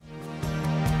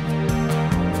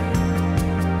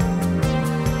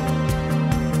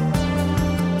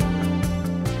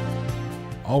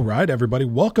All right, everybody,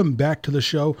 welcome back to the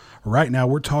show. Right now,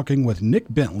 we're talking with Nick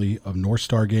Bentley of North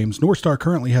Star Games. North Star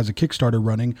currently has a Kickstarter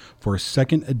running for a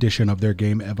second edition of their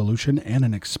game Evolution and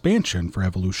an expansion for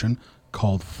Evolution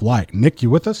called Flight. Nick, you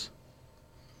with us?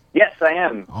 Yes, I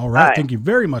am. All right. Hi. Thank you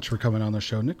very much for coming on the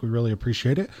show, Nick. We really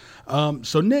appreciate it.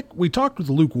 So, Nick, we talked with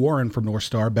Luke Warren from North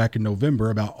Star back in November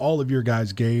about all of your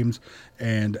guys' games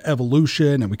and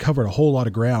Evolution, and we covered a whole lot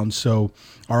of ground. So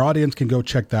our audience can go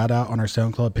check that out on our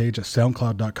SoundCloud page at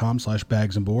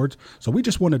soundcloud.com/bagsandboards. So we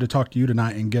just wanted to talk to you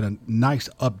tonight and get a nice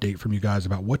update from you guys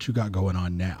about what you got going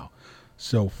on now.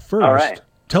 So first,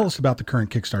 tell us about the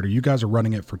current Kickstarter. You guys are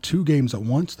running it for 2 games at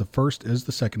once. The first is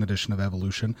the second edition of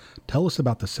Evolution. Tell us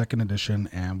about the second edition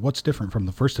and what's different from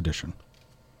the first edition.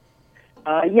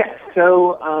 Yes,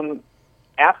 so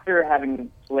after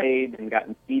having played and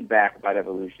gotten feedback about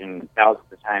Evolution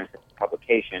thousands of times since the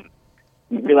publication,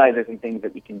 we realized there's some things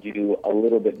that we can do a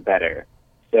little bit better.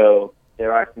 So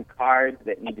there are some cards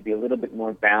that need to be a little bit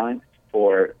more balanced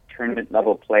for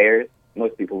tournament-level players.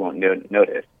 Most people won't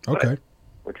notice. Okay.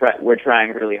 We're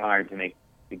trying really hard to make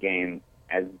the game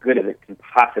as good as it can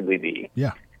possibly be.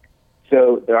 Yeah.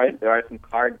 So there are some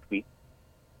card tweaks.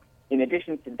 In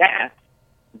addition to that,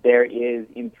 there is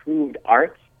improved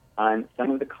art on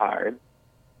some of the cards,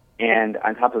 and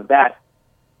on top of that,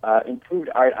 improved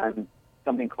art on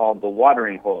something called the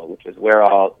watering hole, which is where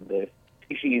all the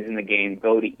species in the game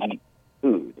go to eat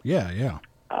food. Yeah.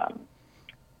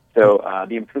 So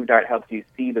the improved art helps you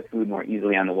see the food more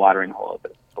easily on the watering hole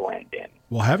that's blend in.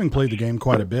 Well, having played the game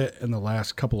quite a bit in the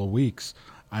last couple of weeks,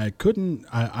 I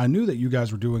knew that you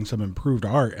guys were doing some improved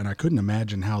art, and I couldn't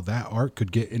imagine how that art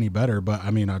could get any better. But,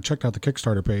 I mean, I checked out the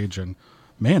Kickstarter page, and,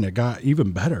 man, it got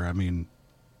even better. I mean,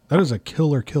 that is a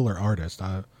killer artist.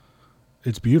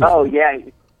 It's beautiful. Oh, yeah.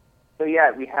 So,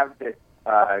 yeah, we have this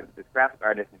graphic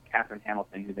artist, Catherine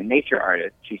Hamilton, who's a nature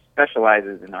artist. She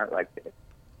specializes in art like this.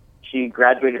 She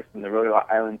graduated from the Rhode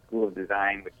Island School of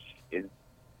Design, which is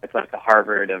it's like the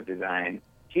Harvard of design.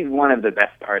 She's one of the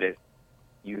best artists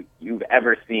you've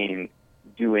ever seen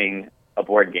doing a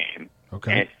board game.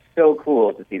 Okay. And it's so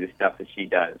cool to see the stuff that she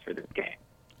does for this game.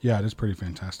 Yeah, it is pretty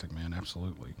fantastic, man.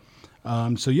 Absolutely.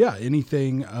 So, yeah,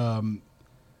 anything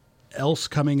else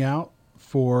coming out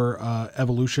for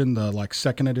Evolution, the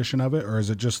second edition of it, or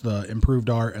is it just the improved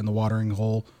art and the watering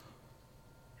hole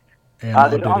and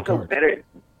the updated cards?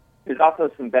 There's also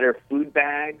some better food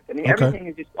bags. I mean, everything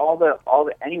is just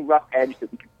any rough edge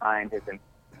that we can find has been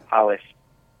polished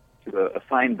to a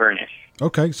fine burnish.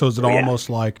 Okay, so is it almost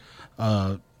like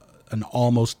an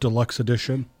almost deluxe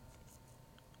edition?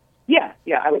 Yeah,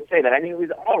 I would say that. I mean, it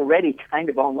was already kind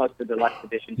of almost a deluxe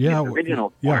edition in its original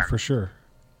form. Yeah, for sure.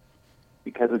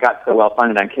 Because we got so well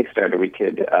funded on Kickstarter, we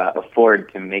could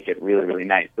afford to make it really, really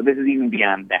nice. So this is even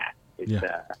beyond that.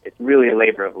 It's really a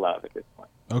labor of love at this point.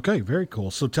 Okay, very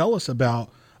cool. So tell us about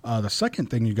the second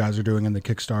thing you guys are doing in the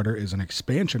Kickstarter is an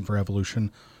expansion for Evolution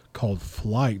called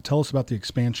Flight. Tell us about the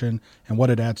expansion and what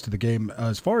it adds to the game.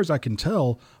 As far as I can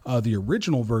tell, the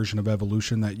original version of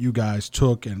Evolution that you guys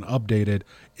took and updated,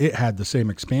 it had the same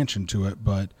expansion to it.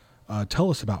 But tell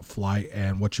us about Flight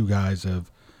and what you guys have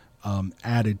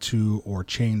added to or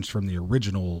changed from the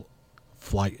original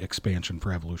Flight expansion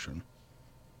for Evolution.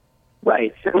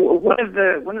 Right. So one of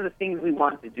the things we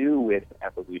want to do with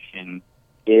Evolution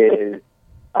is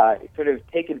sort of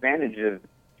take advantage of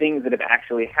things that have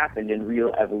actually happened in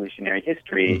real evolutionary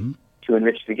history to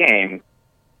enrich the game.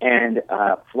 And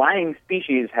flying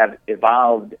species have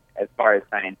evolved, as far as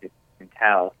scientists can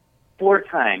tell, 4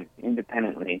 times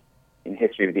independently in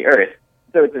history of the Earth.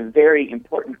 So it's a very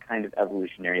important kind of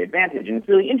evolutionary advantage. And it's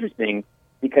really interesting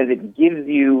because it gives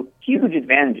you huge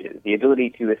advantages, the ability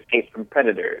to escape from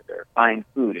predators or find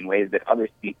food in ways that other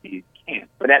species can't.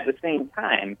 But at the same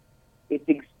time, it's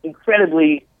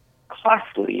incredibly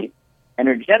costly,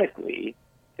 energetically,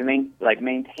 to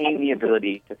maintain the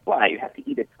ability to fly. You have to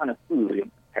eat a ton of food in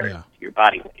comparison to your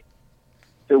body weight.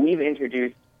 So we've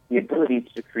introduced the ability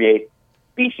to create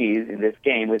species in this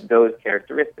game with those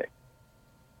characteristics.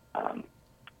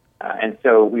 And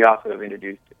so we also have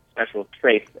introduced special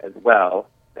traits as well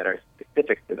that are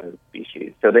specific to those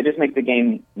species. So they just make the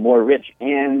game more rich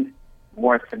and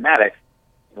more thematic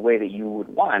in the way that you would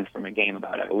want from a game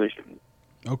about evolution.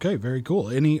 Okay, very cool.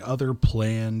 Any other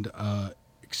planned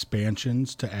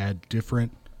expansions to add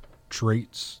different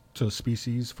traits to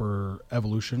species for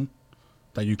Evolution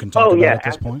that you can talk about at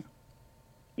this point?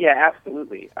 Yeah,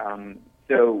 absolutely.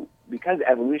 So because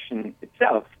evolution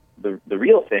itself, the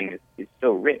real thing is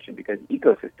so rich, and because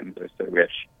ecosystems are so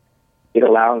rich, it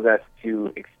allows us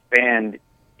to expand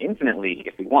infinitely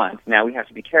if we want. Now, we have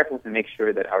to be careful to make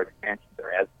sure that our expansions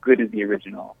are as good as the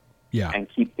original and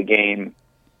keep the game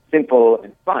simple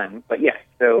and fun. But yes,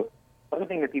 so one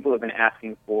thing that people have been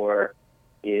asking for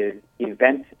is an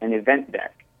event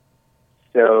deck.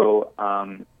 So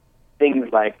things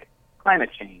like climate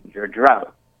change or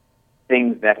drought,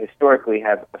 things that historically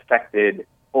have affected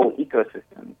whole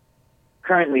ecosystems.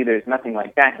 Currently, there's nothing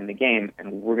like that in the game,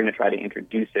 and we're going to try to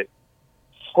introduce it,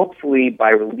 hopefully by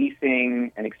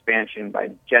releasing an expansion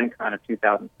by Gen Con of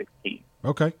 2016.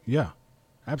 Okay, yeah,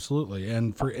 absolutely.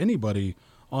 And for anybody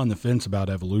on the fence about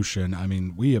Evolution, I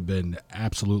mean, we have been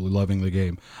absolutely loving the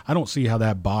game. I don't see how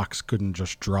that box couldn't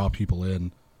just draw people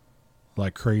in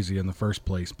like crazy in the first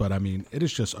place. But, I mean, it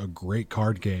is just a great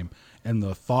card game. And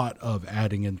the thought of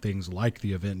adding in things like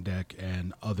the event deck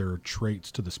and other traits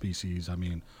to the species, I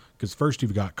mean, because first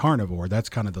you've got Carnivore. That's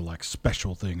kind of the, like,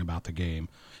 special thing about the game.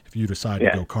 If you decide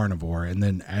to go Carnivore, and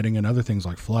then adding in other things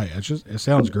like Flight, it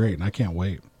sounds great, and I can't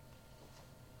wait.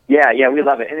 Yeah, we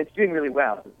love it, and it's doing really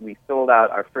well. We sold out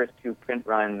our first 2 print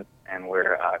runs, and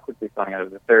we're quickly selling out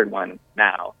of the third one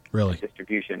now. Really?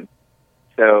 Distribution.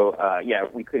 So,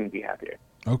 we couldn't be happier.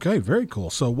 Okay, very cool.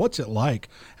 So what's it like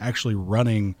actually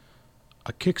running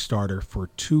a Kickstarter for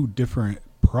 2 different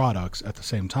products at the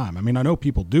same time? I mean, I know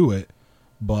people do it,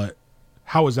 but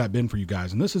how has that been for you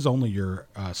guys? And this is only your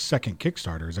second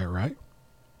Kickstarter, is that right?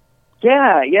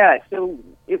 Yeah. So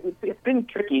it's been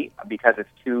tricky because it's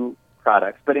 2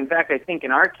 products, but in fact, I think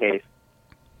in our case,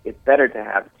 it's better to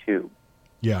have 2.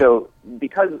 Yeah. So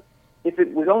because if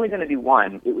it was only going to be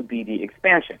 1, it would be the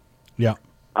expansion. Yeah.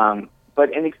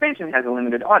 But an expansion has a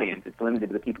limited audience. It's limited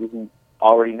to the people who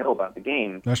already know about the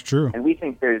game. That's true. And we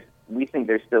think there's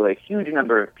still a huge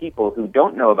number of people who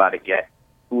don't know about it yet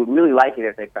who would really like it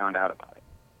if they found out about it.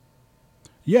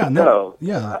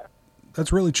 Yeah.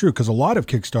 That's really true, because a lot of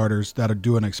Kickstarters that are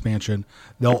doing expansion,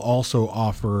 they'll also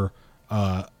offer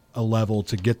a level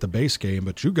to get the base game,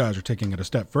 but you guys are taking it a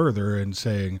step further and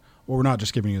saying, well, we're not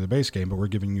just giving you the base game, but we're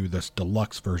giving you this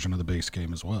deluxe version of the base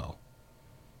game as well.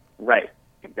 Right,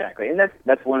 exactly. And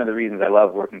that's one of the reasons I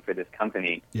love working for this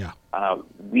company. Yeah.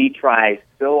 We try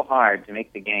so hard to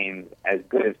make the games as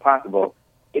good as possible.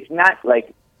 It's not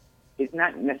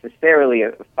necessarily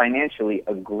financially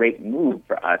a great move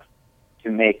for us to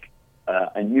make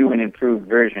a new and improved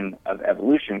version of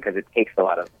Evolution, because it takes a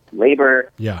lot of labor,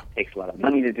 it takes a lot of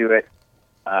money to do it,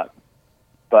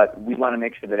 but we want to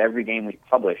make sure that every game we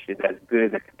publish is as good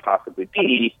as it can possibly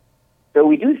be. So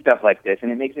we do stuff like this,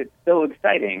 and it makes it so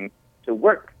exciting to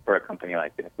work for a company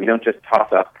like this. We don't just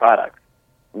toss off products.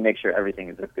 We make sure everything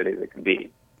is as good as it can be.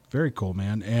 Very cool,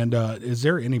 man. And is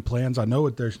there any plans? I know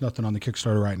there's nothing on the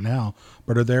Kickstarter right now,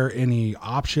 but are there any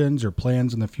options or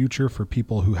plans in the future for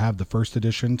people who have the first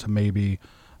edition to maybe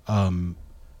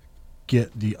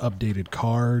get the updated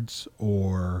cards,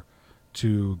 or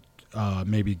to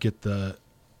maybe get the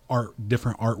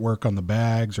different artwork on the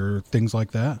bags or things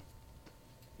like that?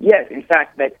 Yes, in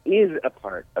fact, that is a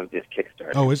part of this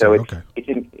Kickstarter. Oh, is so it? Okay.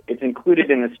 It's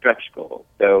included in the stretch goal.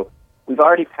 So we've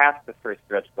already passed the first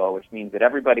stretch goal, which means that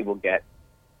everybody will get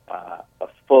a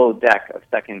full deck of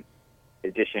second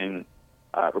edition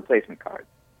replacement cards.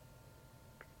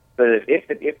 So that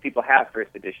if people have first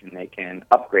edition, they can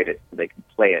upgrade it so they can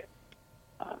play it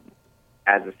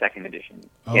as a second edition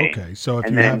game. Okay, so if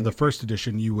you have the first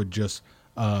edition, you would just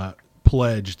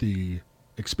pledge the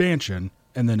expansion,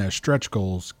 and then as stretch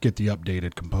goals, get the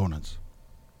updated components.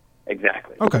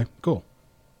 Exactly. Okay, cool.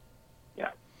 Yeah.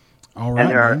 All right. And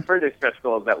there are further stretch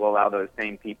goals that will allow those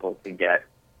same people to get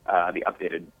the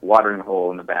updated watering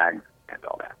hole in the bag and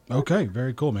all that. Okay,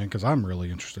 very cool, man, because I'm really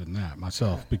interested in that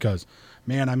myself. Because,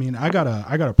 man, I mean, I got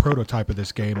a prototype of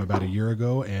this game about a year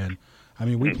ago, and, I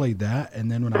mean, we played that,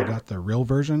 and then when I got the real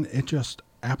version, it just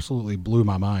absolutely blew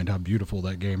my mind how beautiful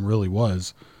that game really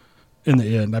was. In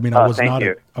the end, I mean, I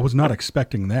was not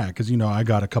expecting that, because, you know, I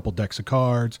got a couple decks of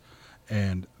cards,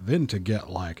 and then to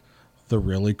get like the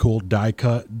really cool die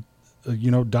cut,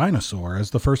 dinosaur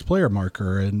as the first player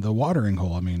marker and the watering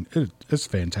hole. I mean, it's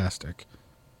fantastic.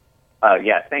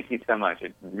 Yeah, thank you so much.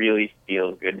 It really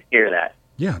feels good to hear that.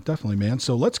 Yeah, definitely, man.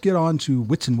 So let's get on to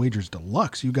Wits and Wagers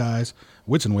Deluxe. You guys,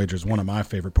 Wits and Wagers is one of my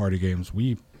favorite party games.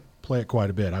 We play it quite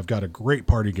a bit. I've got a great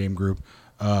party game group.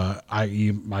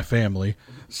 I.e. my family.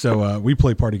 So we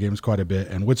play party games quite a bit,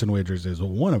 and Wits and Wagers is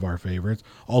one of our favorites.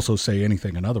 Also Say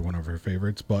Anything, another one of our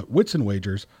favorites. But Wits and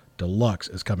Wagers Deluxe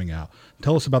is coming out.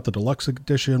 Tell us about the Deluxe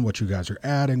edition, what you guys are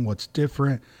adding, what's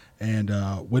different, and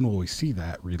when will we see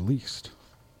that released?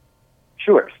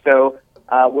 Sure. So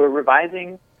we're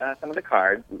revising some of the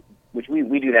cards, which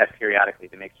we do that periodically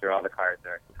to make sure all the cards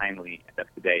are timely and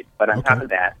up to date. But on top of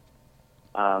that,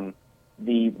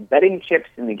 the betting chips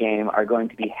in the game are going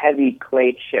to be heavy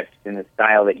clay chips in the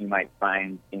style that you might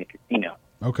find in a casino.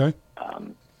 Okay.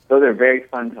 those are very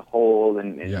fun to hold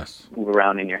and Yes. move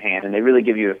around in your hand, and they really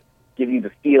give you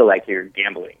the feel like you're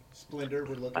gambling. Splendor,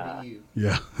 we're looking at you.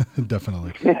 Yeah,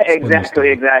 definitely.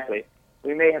 Exactly.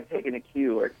 We may have taken a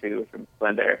cue or two from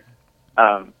Splendor.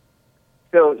 So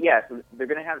they're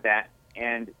going to have that,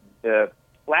 and the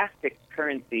plastic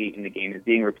currency in the game is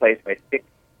being replaced by 6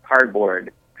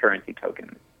 cardboard currency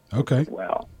tokens Okay. as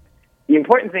well. The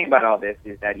important thing about all this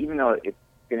is that even though it's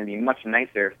going to be much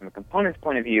nicer from a components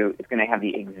point of view, it's going to have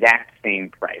the exact same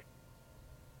price.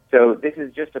 So this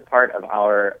is just a part of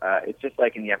our, it's just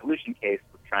like in the Evolution case,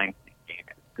 we're trying to make the game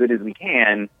as good as we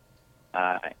can,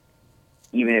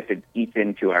 even if it eats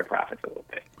into our profits a little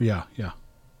bit. Yeah.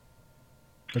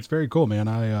 That's very cool, man.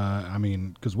 I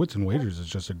mean, because Wits and Wagers is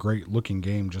just a great looking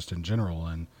game just in general.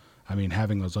 And I mean,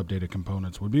 having those updated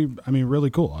components would be, really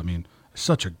cool. I mean, it's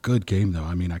such a good game though.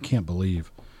 I mean, I can't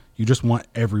believe you just want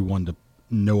everyone to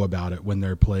know about it when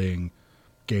they're playing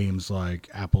games like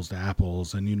Apples to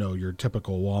Apples and, your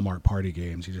typical Walmart party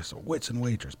games. You just Wits and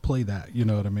Wagers, play that. You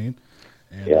know what I mean?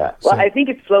 And, yeah. Well, I think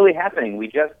it's slowly happening. We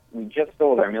just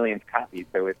sold our millionth copy,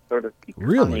 so it's sort of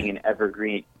becoming an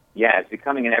evergreen. Yeah, it's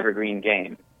becoming an evergreen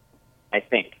game, I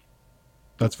think.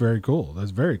 That's very cool.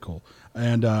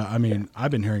 And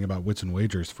I've been hearing about Wits and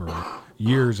Wagers for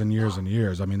years and years and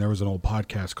years. I mean, there was an old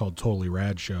podcast called Totally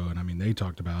Rad Show, and they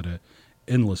talked about it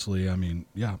endlessly. I mean,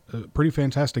 a pretty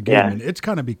fantastic game. Yeah. And it's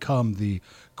kind of become the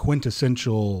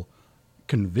quintessential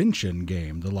convention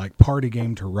game, the party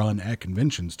game to run at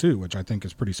conventions too, which I think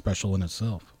is pretty special in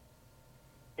itself.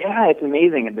 Yeah, it's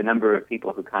amazing the number of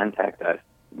people who contact us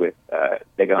with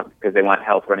because they want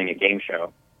help running a game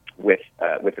show with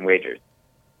Wits and Wagers.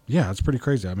 Yeah, it's pretty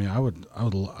crazy. I mean,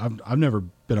 I've never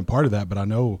been a part of that, but I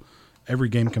know every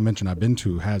game convention I've been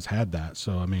to has had that.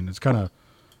 So I mean, it's kind of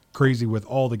crazy with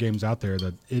all the games out there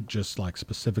that it just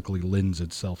specifically lends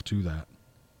itself to that.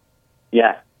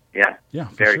 Yeah,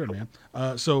 for very sure, cool.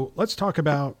 Man. So let's talk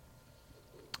about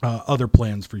other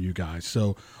plans for you guys.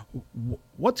 So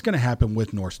what's going to happen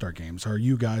with North Star Games? Are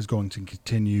you guys going to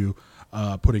continue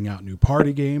putting out new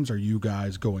party games? Are you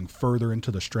guys going further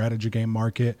into the strategy game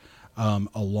market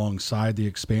alongside the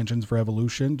expansions for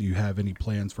Evolution? Do you have any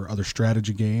plans for other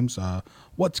strategy games?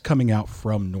 What's coming out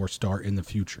from North Star in the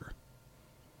future?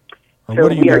 Or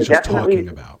what are you guys just talking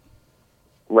about?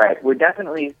 Right. We're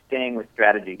definitely staying with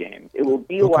strategy games. It will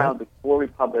be a while before we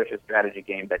publish a strategy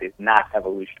game that is not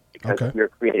Evolution, because we're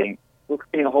creating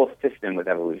a whole system with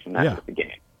Evolution, not just the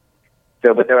game.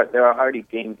 So, but there are already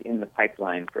games in the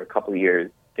pipeline for a couple of years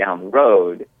down the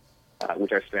road,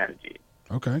 which are strategy.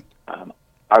 Okay.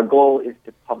 Our goal is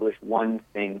to publish one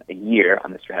thing a year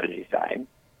on the strategy side,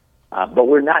 but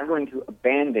we're not going to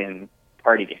abandon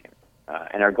party games.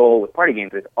 And our goal with party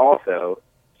games is also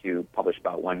to publish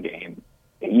about one game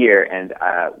a year, and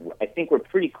I think we're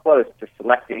pretty close to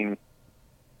selecting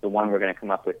the one we're going to come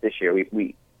up with this year.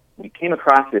 We came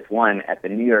across this one at the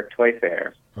New York Toy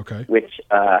Fair, which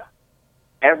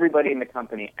everybody in the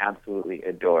company absolutely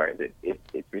adores.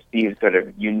 It received sort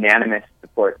of unanimous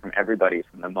support from everybody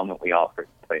from the moment we all first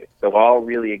played it. So we're all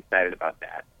really excited about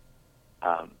that.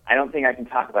 I don't think I can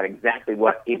talk about exactly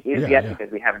what it is yet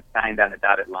because we haven't signed on the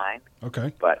dotted line.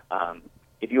 Okay. But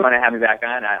if you want to have me back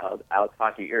on, I'll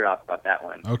talk your ear off about that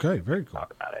one. Okay, very cool.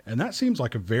 Talk about it. And that seems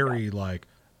like a very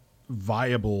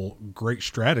viable, great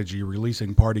strategy,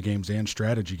 releasing party games and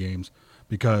strategy games.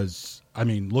 Because I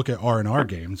mean, look at R&R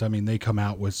games. I mean, they come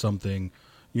out with something,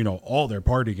 all their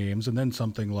party games, and then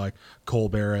something like Coal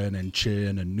Baron and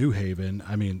Chin and New Haven.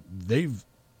 I mean, they've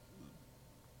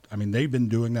been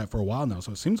doing that for a while now.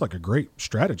 So it seems like a great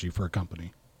strategy for a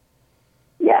company.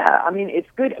 Yeah, I mean, it's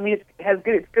good. I mean,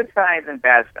 it's good sides and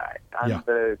bad sides. On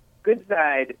the good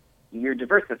side, you're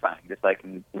diversifying, just like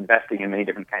investing in many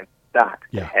different kinds of stocks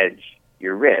to hedge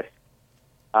your risk.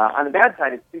 On the bad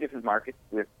side, it's two different markets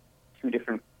with two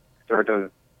different sort of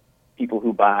people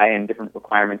who buy and different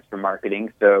requirements for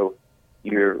marketing. So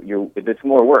it's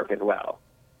more work as well.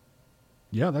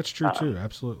 Yeah, that's true too.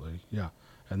 Absolutely. Yeah.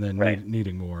 And then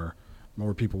needing more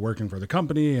people working for the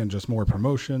company and just more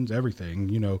promotions, everything,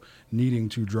 needing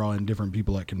to draw in different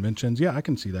people at conventions. Yeah, I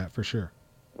can see that for sure.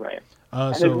 Right.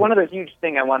 And there's one other huge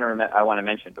thing I want to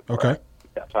mention before I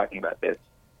stop talking about this.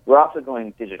 We're also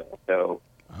going digital. So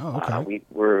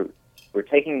we're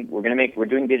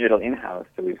doing digital in-house.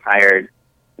 So we've hired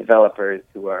developers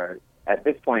who are at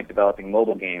this point developing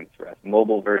mobile games for us,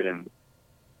 mobile versions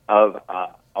of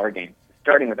our games,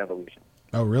 starting with Evolution.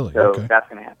 Oh, really? So that's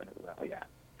going to happen as well. Yeah.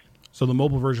 So the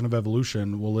mobile version of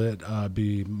Evolution, will it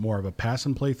be more of a pass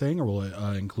and play thing, or will it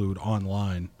include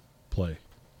online play?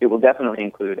 It will definitely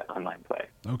include online play.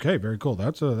 Okay, very cool.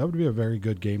 That would be a very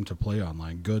good game to play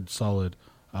online. Good, solid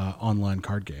online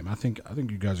card game. I think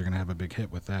you guys are going to have a big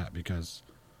hit with that because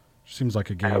it seems like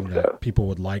a game hope that so. people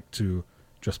would like to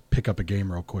just pick up a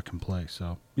game real quick and play.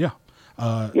 So yeah.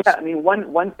 Yeah, I mean,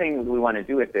 one thing we want to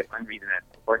do with it, one reason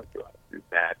that's important to us, is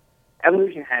that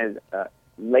Evolution has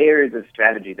layers of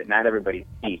strategy that not everybody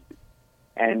sees.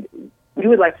 And we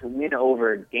would like to win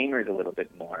over gamers a little bit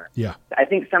more. Yeah. I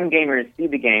think some gamers see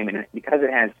the game, and because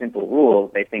it has simple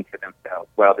rules, they think to themselves,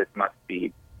 well, this must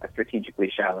be a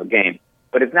strategically shallow game.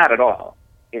 But it's not at all.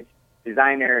 Its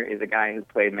designer is a guy who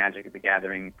played Magic the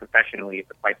Gathering professionally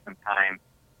for quite some time,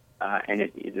 and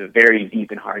it is a very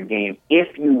deep and hard game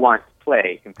if you want to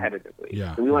play competitively.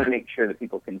 Yeah. So we want to make sure that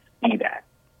people can see that.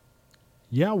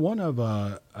 Yeah,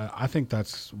 I think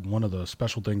that's one of the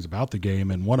special things about the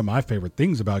game, and one of my favorite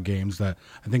things about games that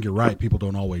I think you're right, people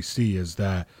don't always see, is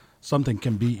that something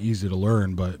can be easy to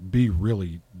learn, but be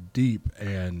really deep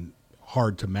and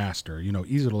hard to master.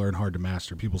 Easy to learn, hard to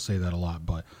master. People say that a lot,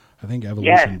 but I think Evolution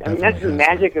Yes, I mean, definitely that's the has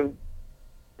magic that.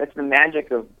 that's the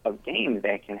magic of games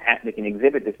that can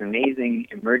exhibit this amazing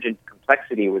emergent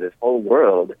complexity where this whole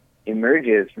world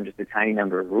emerges from just a tiny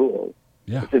number of rules.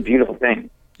 Yeah. It's a beautiful thing.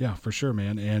 Yeah, for sure,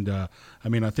 man. And I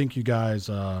mean, I think you guys,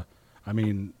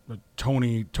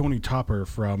 Tony Topper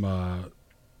from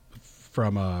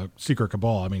Secret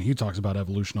Cabal. I mean, he talks about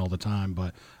Evolution all the time.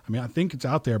 But I mean, I think it's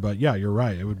out there. But yeah, you're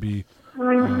right. It would be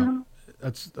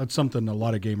that's something a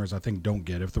lot of gamers I think don't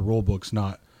get. If the rule book's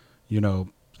not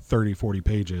 30, 40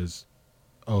 pages,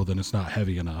 then it's not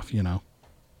heavy enough. Yeah.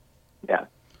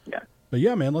 But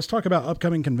yeah, man, let's talk about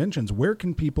upcoming conventions. Where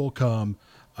can people come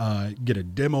get a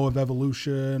demo of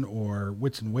Evolution or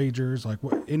Wits and Wagers? Like,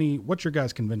 what's your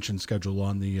guys' convention schedule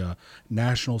on the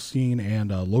national scene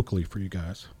and locally for you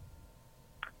guys?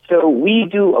 So we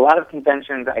do a lot of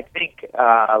conventions. I think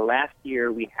last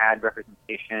year we had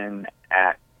representation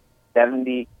at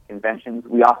 70 conventions.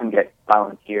 We often get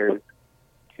volunteers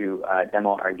to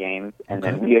demo our games, and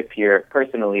then we appear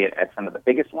personally at some of the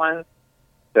biggest ones.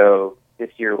 So this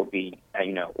year will be,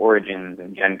 Origins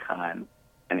and Gen Con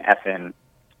and Essen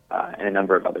and a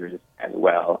number of others as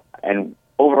well. And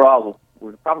overall,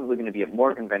 we're probably going to be at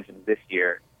more conventions this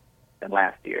year than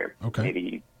last year. Okay.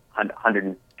 Maybe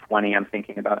 120 I'm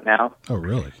thinking about now. Oh,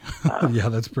 really? Yeah,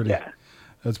 that's pretty. Yeah.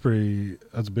 That's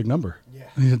a big number. Yeah.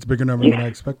 It's a bigger number than I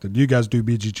expected. Do you guys do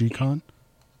BGG Con?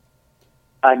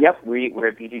 Yep, we're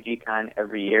at BGG Con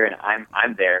every year, and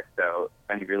I'm there. So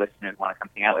if any of your listeners want to come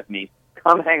hang out with me,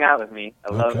 come hang out with me.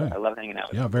 I love hanging out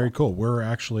with you. Yeah, very cool. We're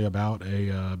actually about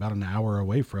an hour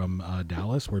away from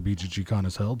Dallas, where BGG Con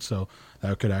is held, so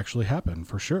that could actually happen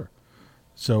for sure.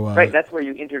 So right, that's where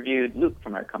you interviewed Luke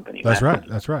from our company. That's right.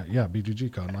 Yeah,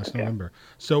 BGG Con last November.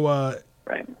 So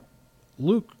right.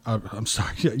 Luke, I'm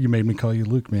sorry, you made me call you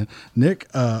Luke, man. Nick,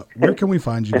 where can we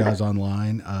find you guys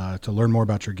online to learn more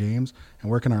about your games?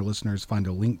 And where can our listeners find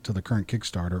a link to the current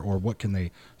Kickstarter, or what can they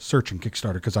search in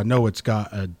Kickstarter? Because I know it's got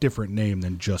a different name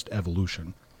than just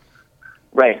Evolution.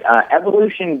 Right.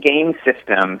 Evolution Game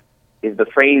System is the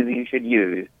phrase you should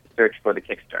use to search for the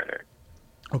Kickstarter.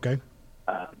 Okay.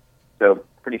 So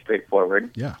pretty straightforward.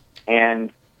 Yeah.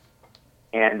 And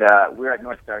we're at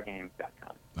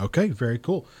NorthstarGames.com. Okay, very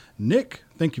cool. Nick,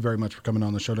 thank you very much for coming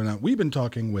on the show tonight. We've been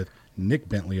talking with Nick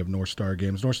Bentley of North Star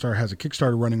Games. North Star has a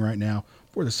Kickstarter running right now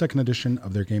for the second edition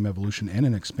of their game Evolution and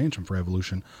an expansion for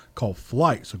Evolution called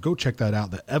Flight. So go check that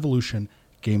out, the Evolution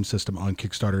game system on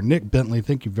Kickstarter. Nick Bentley,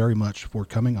 thank you very much for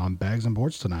coming on Bags and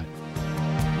Boards tonight.